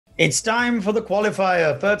It's time for the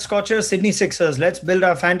qualifier. Perth Scorchers, Sydney Sixers. Let's build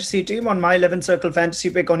our fantasy team on my 11 Circle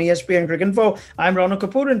Fantasy Pick on ESPNcricinfo. I'm Rana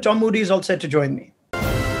Kapoor and Tom Moody is all set to join me.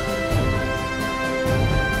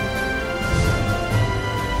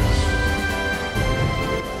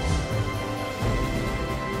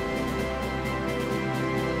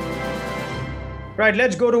 Right,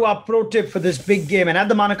 let's go to our pro tip for this big game. And at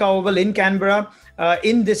the Manukau Oval in Canberra,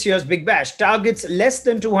 in this year's Big Bash, targets less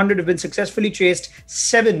than 200 have been successfully chased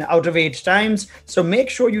 7 out of 8 times. So make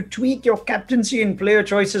sure you tweak your captaincy and player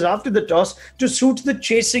choices after the toss to suit the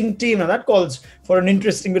chasing team. Now that calls for an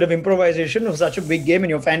interesting bit of improvisation of such a big game in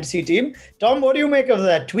your fantasy team. Tom, what do you make of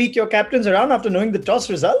that? Tweak your captains around after knowing the toss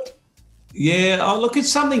result? Yeah, look, it's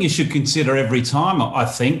something you should consider every time, I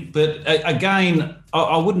think. But again,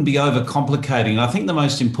 I wouldn't be overcomplicating. I think the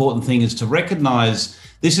most important thing is to recognise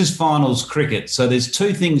this is finals cricket. So there's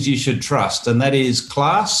 2 things you should trust, and that is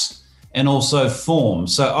class and also form.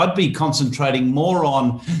 So I'd be concentrating more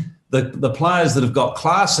on the players that have got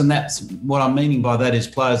class, and that's what I'm meaning by that is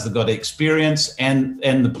players that got experience and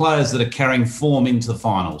the players that are carrying form into the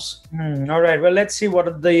finals. All right. Well, let's see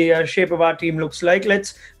what the shape of our team looks like.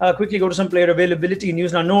 Let's quickly go to some player availability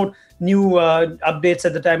news. Now, no new updates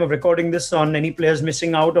at the time of recording this on any players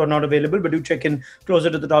missing out or not available, but do check in closer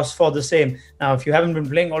to the toss for the same. Now, if you haven't been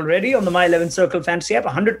playing already on the My 11 Circle Fantasy app,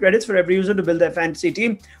 100 credits for every user to build their fantasy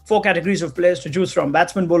team. 4 categories of players to choose from: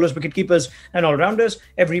 batsmen, bowlers, wicket keepers, and all-rounders.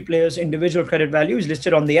 Every player's individual credit value is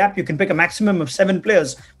listed on the app. You can pick a maximum of 7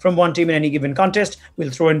 players from one team in any given contest. We'll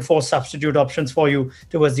throw in 4 substitute options for you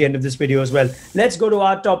towards the end of this video as well. Let's go to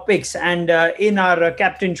our top picks. And in our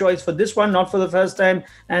captain choice for this one, not for the first time,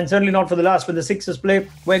 and certainly not for the last when the Sixers play,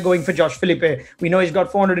 we're going for Josh Philippe. We know he's got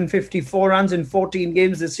 454 runs in 14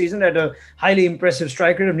 games this season at a highly impressive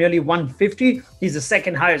strike rate of nearly 150. He's the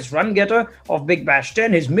second highest run getter of Big Bash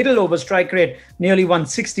 10. His middle over strike rate, nearly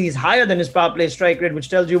 160, is higher than his power play strike rate, which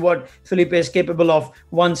tells you what Philippe is capable of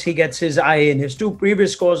once he gets his eye in. His 2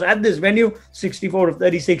 previous scores at this venue: 64 of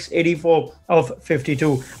 36, 84 of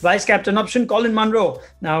 52. Vice captain option, Colin Munro.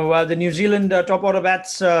 Now, the New Zealand top order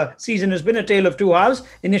bats season has been a tale of 2 halves.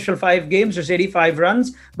 Initial 5 games was 85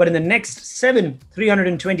 runs, but in the next 7,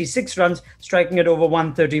 326 runs, striking at over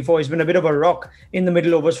 134. He's been a bit of a rock in the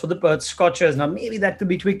middle overs for the Perth Scorchers. Now, maybe that could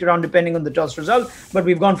be tweaked around depending on the toss result, but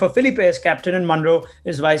we've gone for Philippe as captain and Munro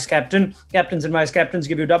as vice captain. Captains and vice captains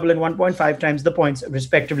give you double and 1.5 times the points,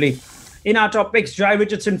 respectively. In our top picks, Jai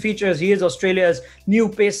Richardson features. He is Australia's new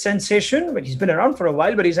pace sensation. But he's been around for a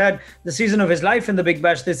while, but he's had the season of his life in the Big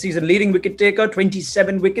Bash this season. Leading wicket taker,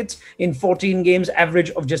 27 wickets in 14 games,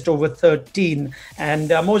 average of just over 13. And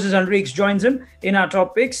Moses Henriques joins him in our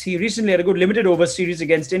top picks. He recently had a good limited over series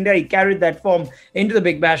against India. He carried that form into the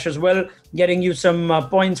Big Bash as well, getting you some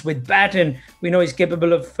points with bat, and we know he's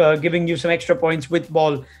capable of giving you some extra points with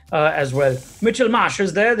ball as well. Mitchell Marsh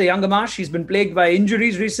is there, the younger Marsh. He's been plagued by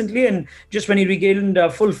injuries recently, and just when he regained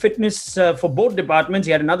full fitness for both departments,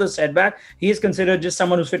 he had another setback. He is considered just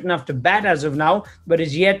someone who's fit enough to bat as of now, but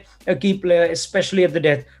is yet a key player, especially at the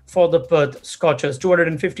death for the Perth Scorchers.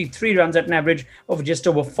 253 runs at an average of just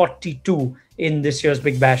over 42 in this year's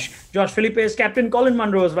Big Bash. Josh Philippe is captain, Colin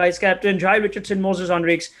Munro is vice captain, Jai Richardson, Moses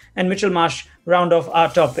Henriques, and Mitchell Marsh round off our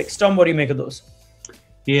top picks. Tom, what do you make of those?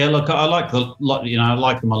 Yeah, look, I like I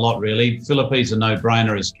like them a lot, really. Philippe's a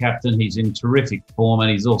no-brainer as captain. He's in terrific form,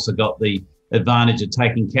 and he's also got the advantage of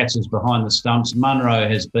taking catches behind the stumps. Munro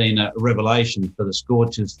has been a revelation for the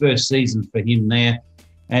Scorchers. First season for him there.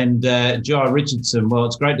 And Jai Richardson, well,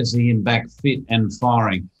 it's great to see him back fit and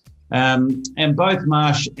firing. And both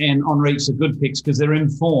Marsh and Henriques are good picks because they're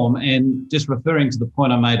in form, and just referring to the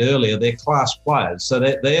point I made earlier, they're class players. So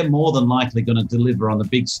they're more than likely going to deliver on the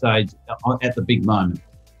big stage at the big moment.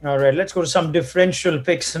 All right, let's go to some differential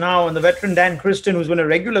picks now. And the veteran Dan Christian, who's been a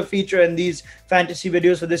regular feature in these fantasy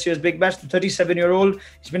videos for this year's Big Bash, the 37-year-old,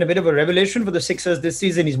 he's been a bit of a revelation for the Sixers this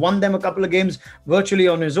season. He's won them a couple of games virtually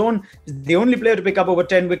on his own. He's the only player to pick up over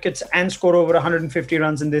 10 wickets and score over 150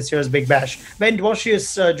 runs in this year's Big Bash. Ben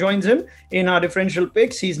Dwarshuis joins him in our differential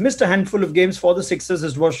picks. He's missed a handful of games for the Sixers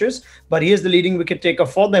as Dwarshuis, but he is the leading wicket taker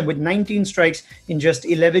for them with 19 strikes in just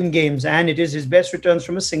 11 games, and it is his best returns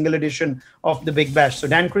from a single edition of the Big Bash. So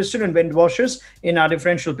Dan Christian and Ben Dwarshuis in our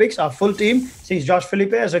differential picks. Our full team sees Josh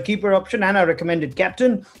Philippe as a keeper option and our recommended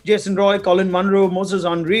captain. Jason Roy, Colin Munro, Moses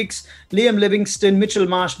Henriques, Liam Livingston, Mitchell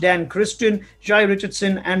Marsh, Dan Christian, Jai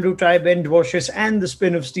Richardson, Andrew Tye, Ben Dwarshuis, and the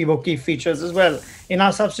spin of Steve O'Keefe features as well. In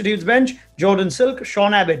our substitutes bench, Jordan Silk,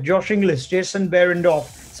 Sean Abbott, Josh Inglis, Jason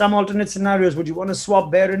Behrendorff, some alternate scenarios. Would you want to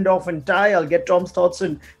swap Behrendorff and Ty? I'll get Tom's thoughts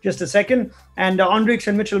in just a second. And Andrix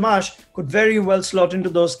and Mitchell Marsh could very well slot into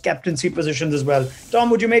those captaincy positions as well. Tom,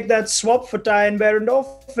 would you make that swap for Ty and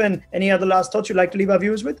Behrendorff? And any other last thoughts you'd like to leave our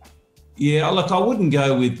viewers with? Yeah, look, I wouldn't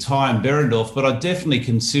go with Ty and Behrendorff, but I'd definitely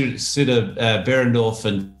consider Behrendorff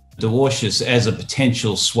and Dwarshuis as a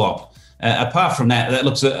potential swap. Apart from that, that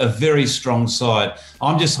looks a very strong side.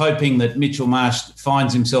 I'm just hoping that Mitchell Marsh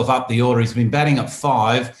finds himself up the order. He's been batting at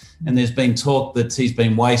 5, and there's been talk that he's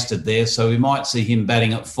been wasted there, so we might see him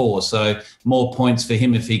batting at 4. So more points for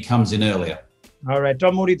him if he comes in earlier. All right,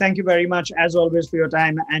 Tom Moody, thank you very much, as always, for your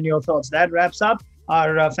time and your thoughts. That wraps up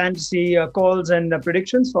our fantasy calls and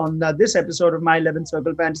predictions on this episode of My 11th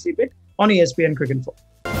Circle Fantasy Pick on ESPN Cricinfo.